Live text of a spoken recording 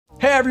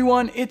Hey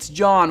everyone, it's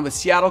John with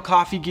Seattle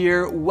Coffee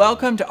Gear.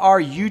 Welcome to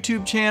our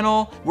YouTube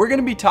channel. We're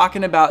gonna be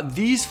talking about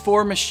these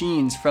 4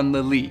 machines from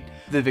Lelit: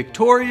 the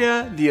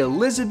Victoria, the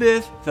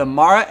Elizabeth, the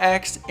Mara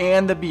X,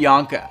 and the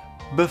Bianca.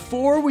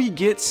 Before we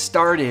get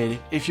started,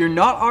 if you're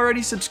not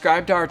already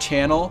subscribed to our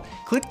channel,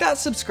 click that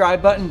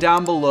subscribe button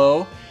down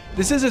below.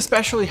 This is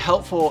especially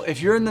helpful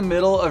if you're in the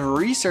middle of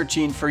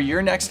researching for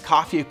your next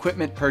coffee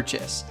equipment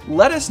purchase.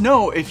 Let us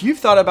know if you've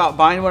thought about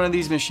buying one of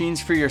these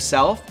machines for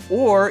yourself,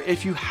 or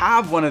if you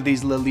have one of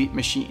these Lelit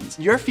machines.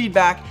 Your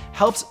feedback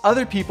helps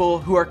other people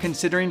who are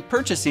considering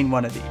purchasing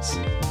one of these.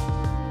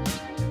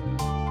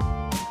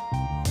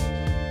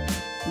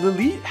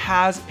 Lelit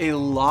has a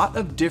lot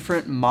of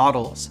different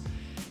models.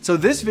 So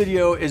this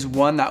video is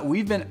one that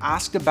we've been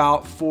asked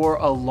about for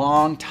a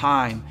long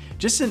time.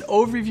 Just an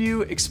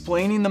overview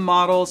explaining the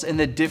models and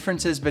the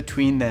differences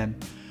between them.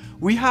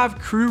 We have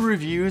crew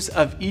reviews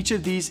of each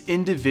of these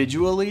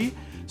individually.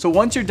 So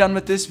once you're done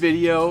with this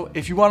video,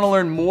 if you want to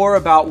learn more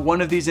about one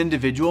of these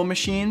individual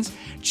machines,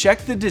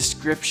 check the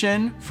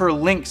description for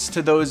links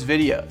to those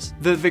videos.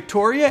 The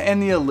Victoria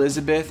and the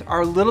Elizabeth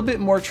are a little bit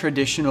more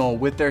traditional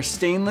with their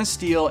stainless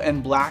steel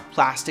and black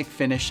plastic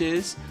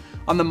finishes.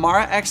 On the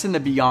Mara X and the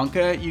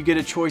Bianca, you get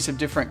a choice of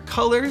different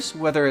colors,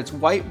 whether it's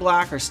white,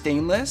 black, or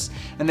stainless,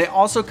 and they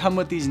also come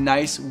with these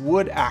nice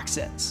wood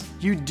accents.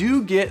 You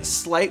do get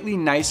slightly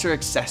nicer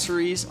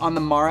accessories on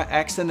the Mara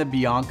X and the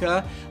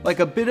Bianca,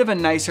 like a bit of a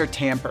nicer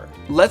tamper.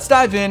 Let's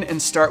dive in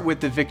and start with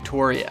the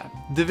Victoria.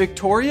 The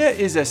Victoria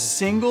is a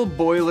single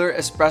boiler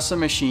espresso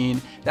machine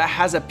that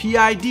has a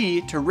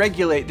PID to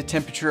regulate the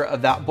temperature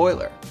of that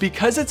boiler.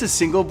 Because it's a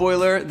single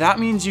boiler, that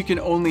means you can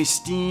only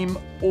steam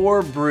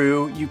or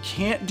brew. You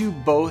can't do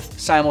both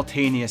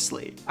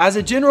simultaneously. As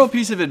a general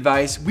piece of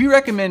advice, we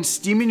recommend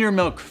steaming your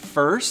milk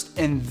first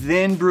and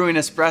then brewing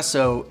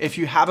espresso if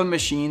you have a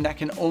machine that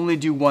can only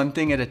do one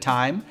thing at a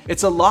time.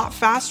 It's a lot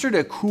faster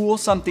to cool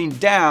something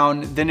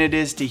down than it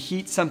is to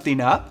heat something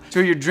up, so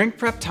your drink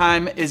prep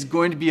time is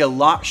going to be a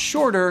lot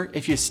shorter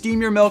if you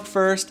steam your milk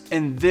first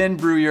and then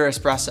brew your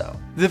espresso.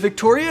 The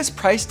Victoria is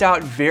priced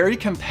out very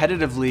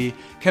competitively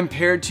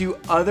compared to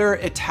other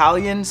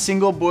Italian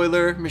single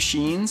boiler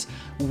machines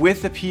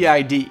with the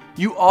PID.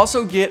 You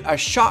also get a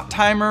shot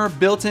timer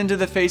built into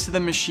the face of the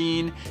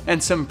machine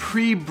and some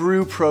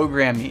pre-brew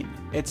programming.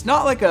 It's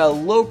not like a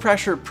low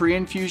pressure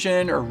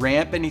preinfusion or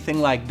ramp,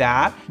 anything like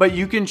that, but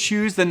you can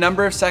choose the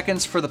number of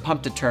seconds for the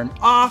pump to turn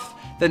off,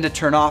 then to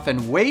turn off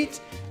and wait,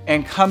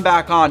 and come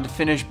back on to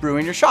finish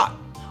brewing your shot.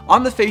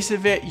 On the face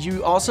of it,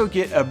 you also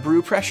get a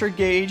brew pressure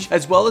gauge,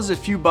 as well as a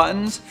few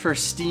buttons for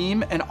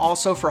steam and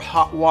also for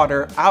hot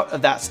water out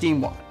of that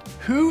steam wand.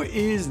 Who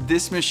is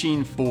this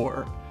machine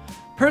for?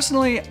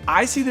 Personally,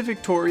 I see the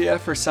Victoria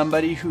for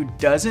somebody who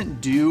doesn't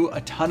do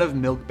a ton of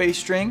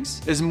milk-based drinks,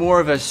 is more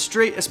of a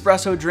straight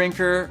espresso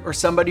drinker, or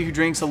somebody who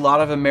drinks a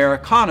lot of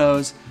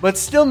Americanos, but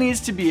still needs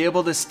to be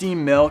able to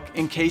steam milk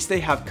in case they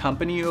have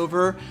company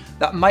over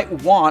that might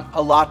want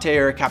a latte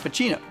or a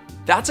cappuccino.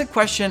 That's a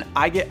question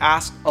I get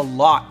asked a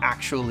lot,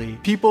 actually.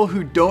 People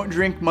who don't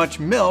drink much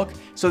milk,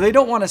 so they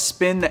don't want to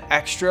spend the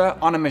extra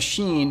on a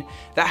machine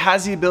that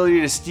has the ability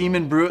to steam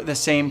and brew at the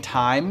same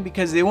time,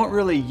 because they won't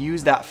really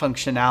use that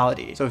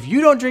functionality. So if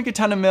you don't drink a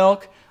ton of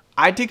milk,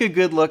 I'd take a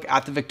good look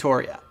at the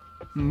Victoria.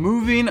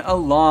 Moving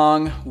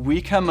along,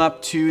 we come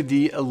up to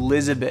the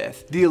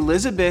Elizabeth. The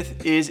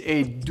Elizabeth is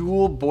a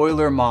dual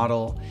boiler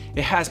model.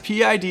 It has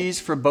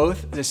PIDs for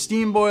both the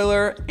steam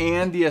boiler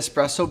and the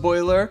espresso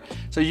boiler,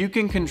 so you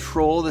can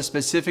control the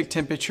specific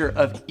temperature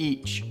of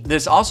each.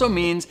 This also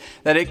means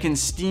that it can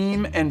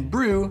steam and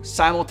brew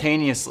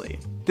simultaneously.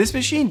 This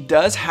machine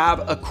does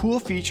have a cool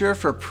feature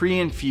for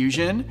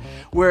pre-infusion,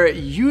 where it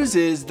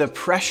uses the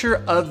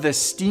pressure of the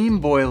steam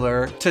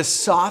boiler to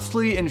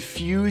softly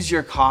infuse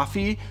your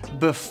coffee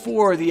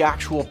before the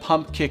actual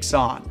pump kicks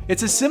on.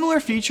 It's a similar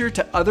feature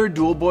to other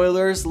dual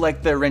boilers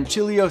like the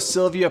Rancilio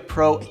Silvia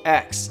Pro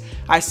X.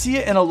 I see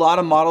it in a lot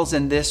of models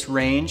in this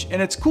range,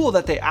 and it's cool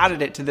that they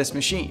added it to this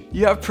machine.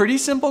 You have pretty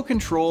simple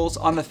controls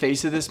on the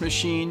face of this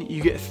machine.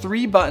 You get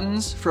 3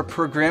 buttons for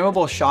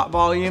programmable shot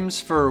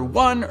volumes for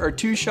 1 or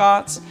 2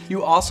 shots.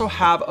 You also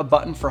have a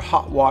button for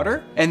hot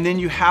water, and then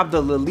you have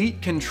the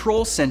Lelit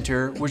Control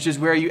Center, which is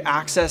where you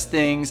access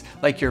things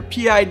like your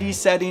PID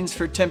settings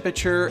for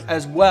temperature,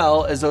 as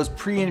well as those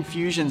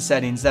pre-infusion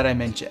settings that I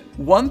mentioned.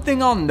 One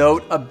thing I'll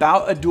note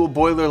about a dual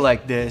boiler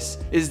like this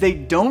is they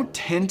don't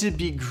tend to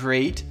be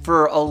great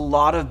for a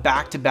lot of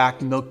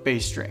back-to-back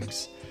milk-based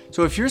drinks.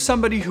 So if you're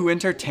somebody who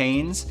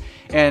entertains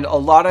and a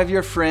lot of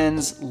your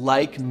friends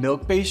like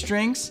milk-based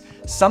drinks,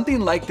 something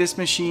like this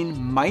machine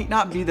might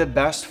not be the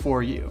best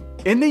for you.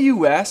 In the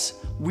US,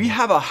 we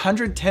have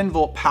 110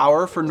 volt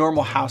power for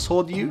normal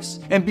household use,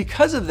 and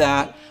because of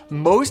that,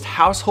 most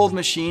household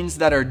machines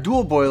that are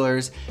dual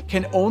boilers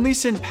can only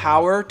send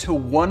power to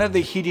one of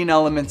the heating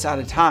elements at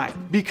a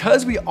time.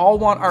 Because we all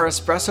want our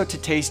espresso to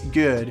taste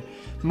good,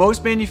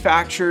 Most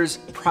manufacturers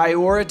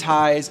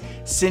prioritize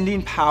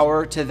sending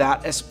power to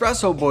that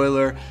espresso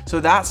boiler so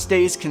that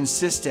stays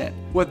consistent.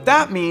 What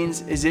that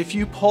means is if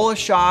you pull a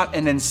shot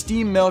and then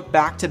steam milk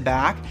back to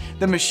back,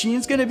 the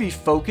machine's gonna be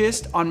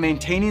focused on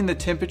maintaining the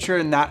temperature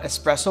in that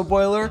espresso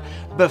boiler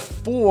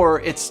before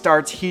it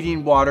starts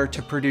heating water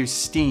to produce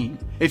steam.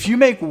 If you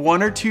make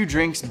 1 or 2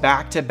 drinks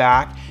back to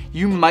back,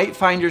 you might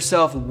find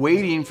yourself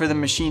waiting for the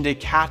machine to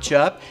catch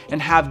up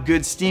and have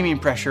good steaming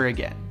pressure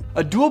again.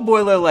 A dual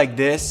boiler like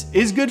this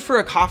is good for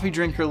a coffee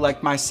drinker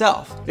like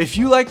myself. If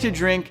you like to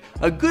drink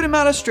a good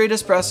amount of straight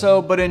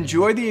espresso but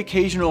enjoy the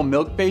occasional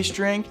milk-based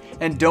drink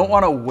and don't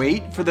want to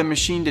wait for the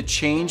machine to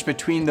change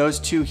between those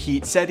 2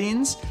 heat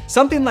settings,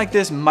 something like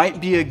this might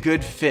be a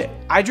good fit.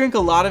 I drink a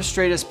lot of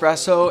straight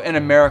espresso and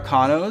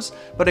Americanos,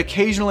 but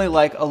occasionally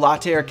like a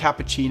latte or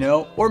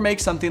cappuccino or make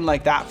something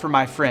like that for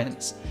my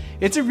friends.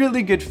 It's a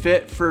really good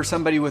fit for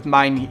somebody with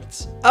my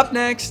needs. Up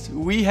next,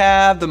 we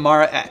have the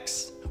Mara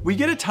X. We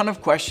get a ton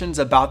of questions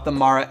about the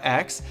Mara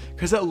X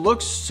because it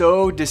looks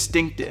so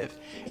distinctive.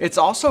 It's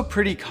also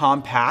pretty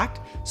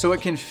compact, so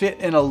it can fit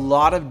in a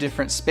lot of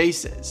different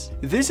spaces.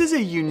 This is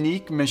a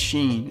unique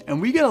machine,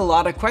 and we get a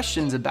lot of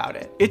questions about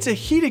it. It's a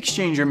heat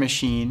exchanger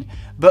machine,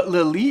 but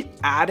Lelit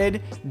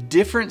added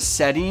different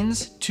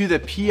settings to the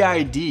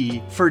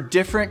PID for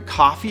different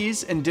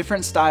coffees and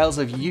different styles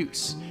of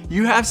use.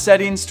 You have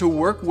settings to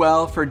work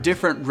well for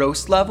different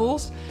roast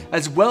levels,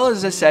 as well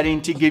as a setting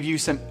to give you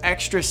some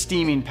extra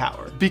steaming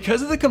power.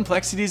 Because of the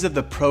complexities of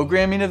the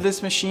programming of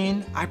this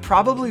machine, I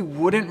probably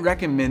wouldn't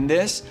recommend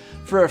this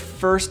for a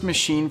first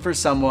machine for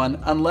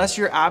someone unless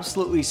you're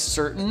absolutely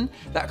certain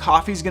that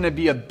coffee is going to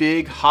be a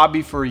big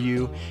hobby for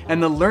you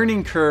and the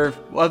learning curve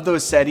of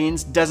those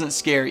settings doesn't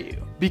scare you.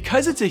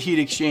 Because it's a heat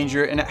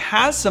exchanger and it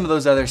has some of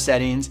those other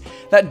settings,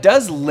 that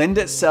does lend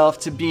itself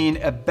to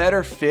being a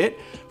better fit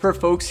for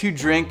folks who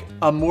drink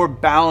a more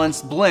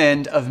balanced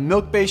blend of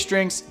milk-based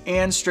drinks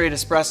and straight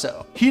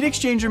espresso. Heat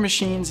exchanger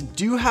machines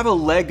do have a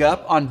leg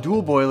up on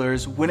dual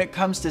boilers when it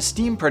comes to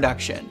steam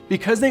production.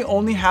 Because they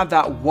only have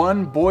that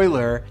one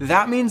boiler,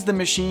 that means the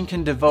machine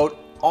can devote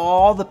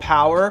all the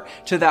power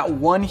to that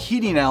one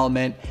heating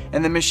element,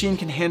 and the machine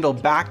can handle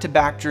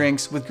back-to-back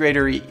drinks with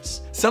greater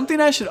ease.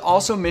 Something I should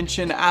also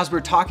mention as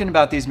we're talking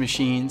about these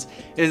machines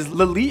is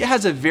Lelit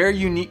has a very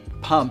unique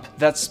pump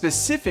that's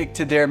specific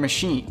to their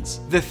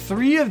machines. The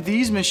 3 of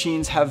these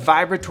machines have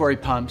vibratory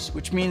pumps,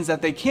 which means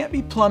that they can't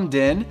be plumbed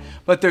in,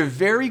 but they're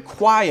very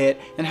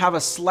quiet and have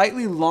a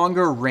slightly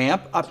longer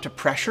ramp up to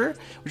pressure,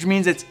 which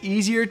means it's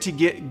easier to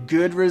get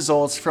good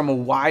results from a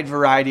wide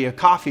variety of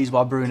coffees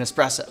while brewing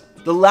espresso.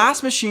 The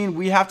last machine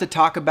we have to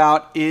talk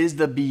about is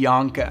the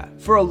Bianca.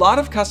 For a lot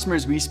of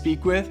customers we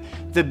speak with,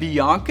 the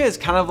Bianca is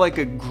kind of like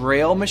a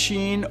grail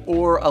machine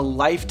or a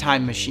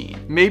lifetime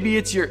machine. Maybe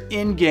it's your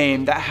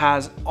in-game that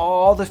has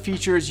all the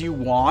features you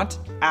want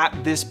at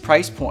this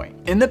price point.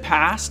 In the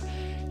past,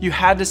 you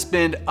had to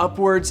spend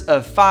upwards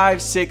of $5,000,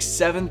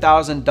 $6,000,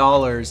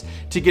 $7,000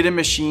 to get a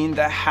machine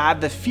that had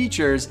the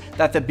features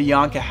that the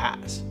Bianca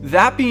has.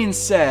 That being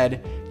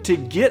said, to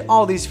get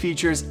all these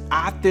features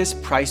at this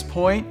price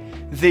point,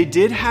 they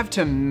did have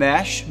to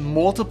mesh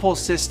multiple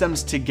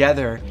systems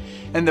together,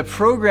 and the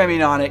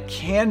programming on it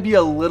can be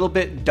a little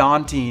bit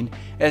daunting,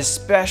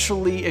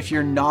 especially if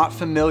you're not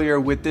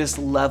familiar with this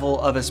level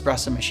of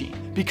espresso machine.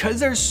 Because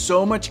there's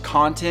so much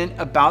content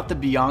about the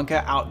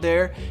Bianca out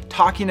there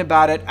talking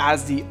about it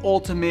as the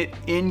ultimate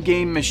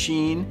in-game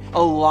machine,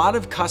 a lot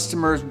of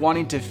customers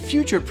wanting to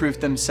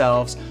future-proof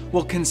themselves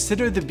will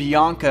consider the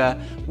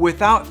Bianca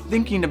without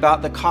thinking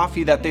about the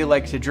coffee that they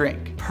like to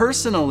drink.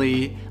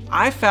 Personally,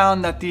 I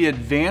found that the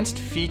advanced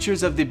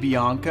features of the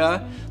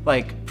Bianca,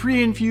 like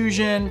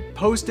pre-infusion,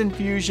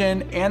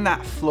 post-infusion, and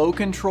that flow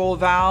control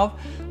valve,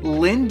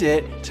 lend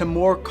it to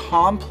more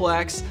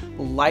complex,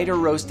 lighter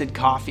roasted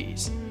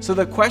coffees. So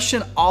the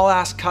question I'll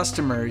ask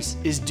customers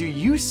is, do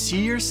you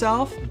see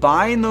yourself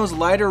buying those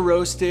lighter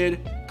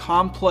roasted,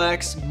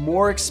 complex,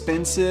 more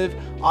expensive,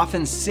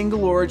 often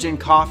single origin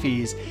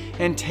coffees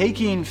and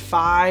taking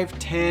 5,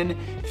 10,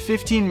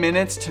 15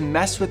 minutes to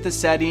mess with the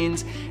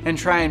settings and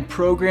try and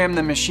program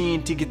the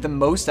machine to get the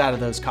most out of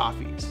those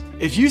coffees?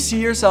 If you see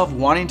yourself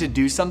wanting to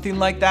do something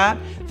like that,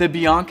 the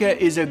Bianca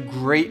is a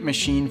great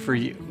machine for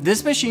you.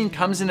 This machine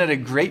comes in at a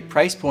great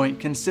price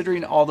point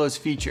considering all those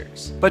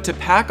features. But to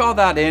pack all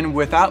that in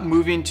without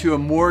moving to a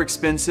more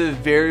expensive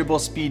variable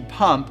speed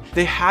pump,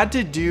 they had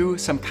to do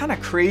some kind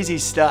of crazy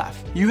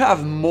stuff. You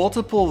have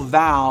multiple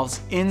valves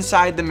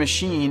inside the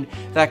machine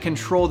that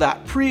control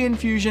that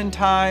pre-infusion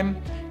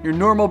time, your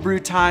normal brew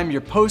time,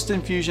 your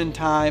post-infusion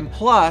time,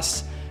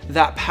 plus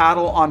that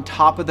paddle on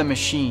top of the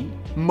machine.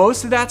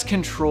 Most of that's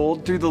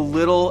controlled through the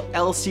little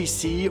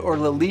LCC or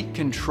Lelit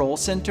Control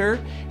Center,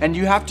 and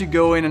you have to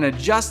go in and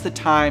adjust the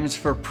times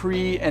for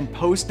pre and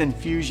post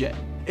infusion.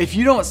 If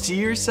you don't see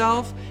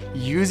yourself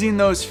using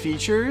those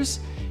features,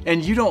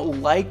 and you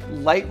don't like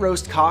light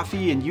roast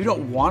coffee and you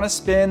don't want to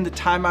spend the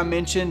time I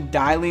mentioned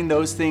dialing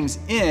those things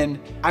in,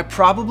 I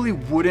probably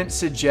wouldn't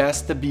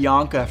suggest the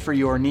Bianca for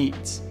your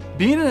needs.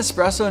 Being an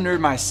espresso nerd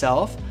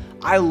myself,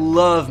 I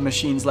love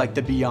machines like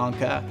the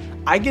Bianca.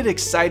 I get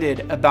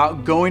excited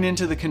about going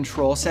into the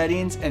control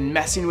settings and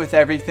messing with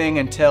everything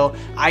until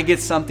I get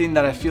something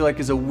that I feel like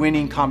is a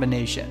winning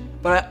combination.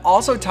 But I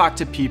also talk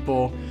to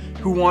people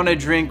who want to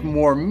drink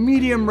more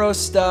medium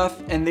roast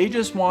stuff and they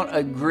just want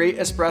a great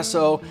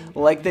espresso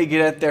like they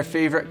get at their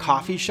favorite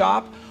coffee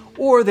shop,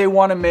 or they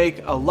want to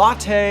make a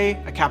latte,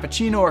 a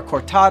cappuccino, or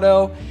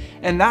cortado,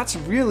 and that's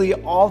really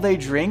all they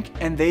drink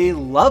and they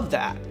love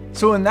that.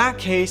 So in that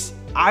case,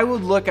 I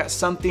would look at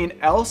something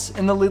else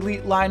in the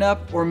Lelit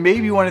lineup, or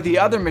maybe one of the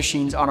other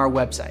machines on our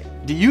website.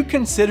 Do you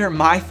consider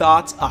my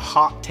thoughts a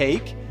hot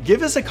take?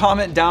 Give us a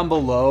comment down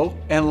below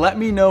and let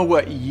me know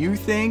what you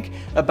think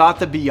about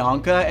the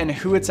Bianca and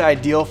who it's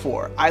ideal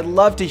for. I'd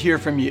love to hear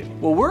from you.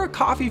 Well, we're a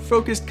coffee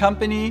focused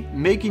company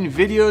making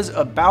videos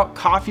about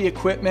coffee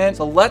equipment,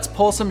 so let's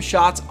pull some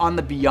shots on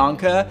the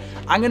Bianca.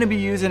 I'm gonna be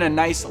using a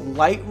nice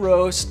light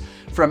roast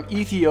from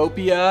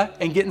Ethiopia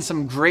and getting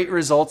some great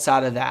results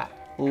out of that.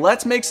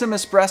 Let's make some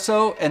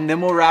espresso and then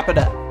we'll wrap it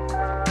up.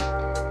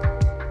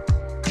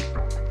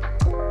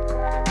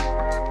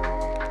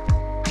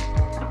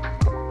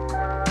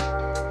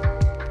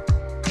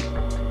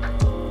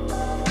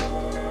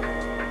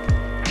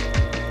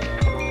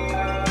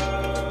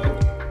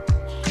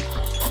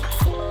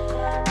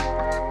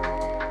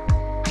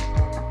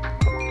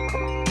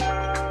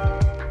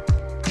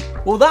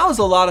 Well, that was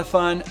a lot of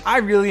fun. I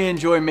really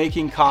enjoy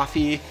making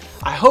coffee.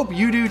 I hope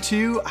you do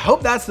too. I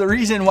hope that's the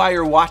reason why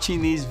you're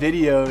watching these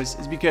videos,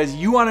 is because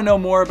you want to know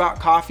more about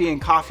coffee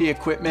and coffee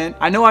equipment.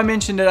 I know I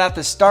mentioned it at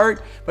the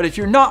start, but if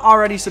you're not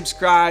already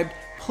subscribed,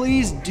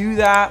 please do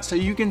that so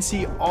you can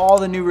see all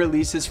the new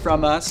releases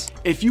from us.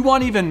 If you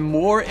want even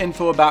more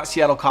info about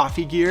Seattle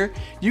coffee gear,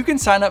 you can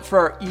sign up for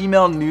our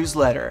email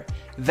newsletter.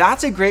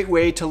 That's a great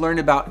way to learn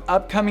about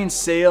upcoming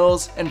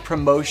sales and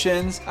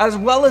promotions, as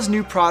well as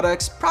new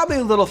products, probably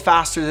a little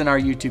faster than our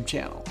YouTube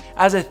channel.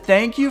 As a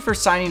thank you for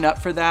signing up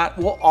for that,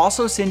 we'll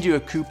also send you a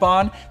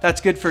coupon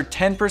that's good for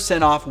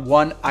 10% off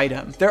one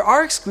item. There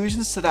are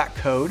exclusions to that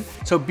code,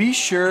 so be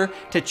sure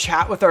to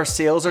chat with our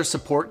sales or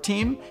support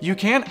team. You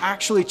can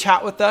actually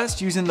chat with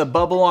us using the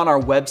bubble on our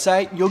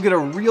website. You'll get a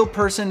real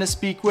person to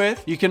speak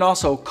with. You can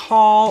also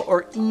call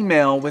or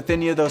email with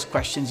any of those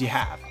questions you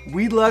have.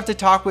 We'd love to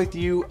talk with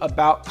you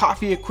about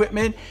coffee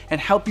equipment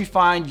and help you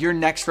find your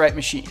next right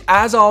machine.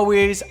 As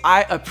always,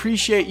 I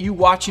appreciate you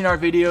watching our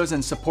videos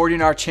and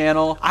supporting our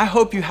channel. I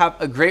hope you have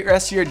a great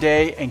rest of your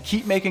day and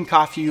keep making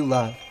coffee you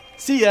love.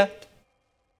 See ya.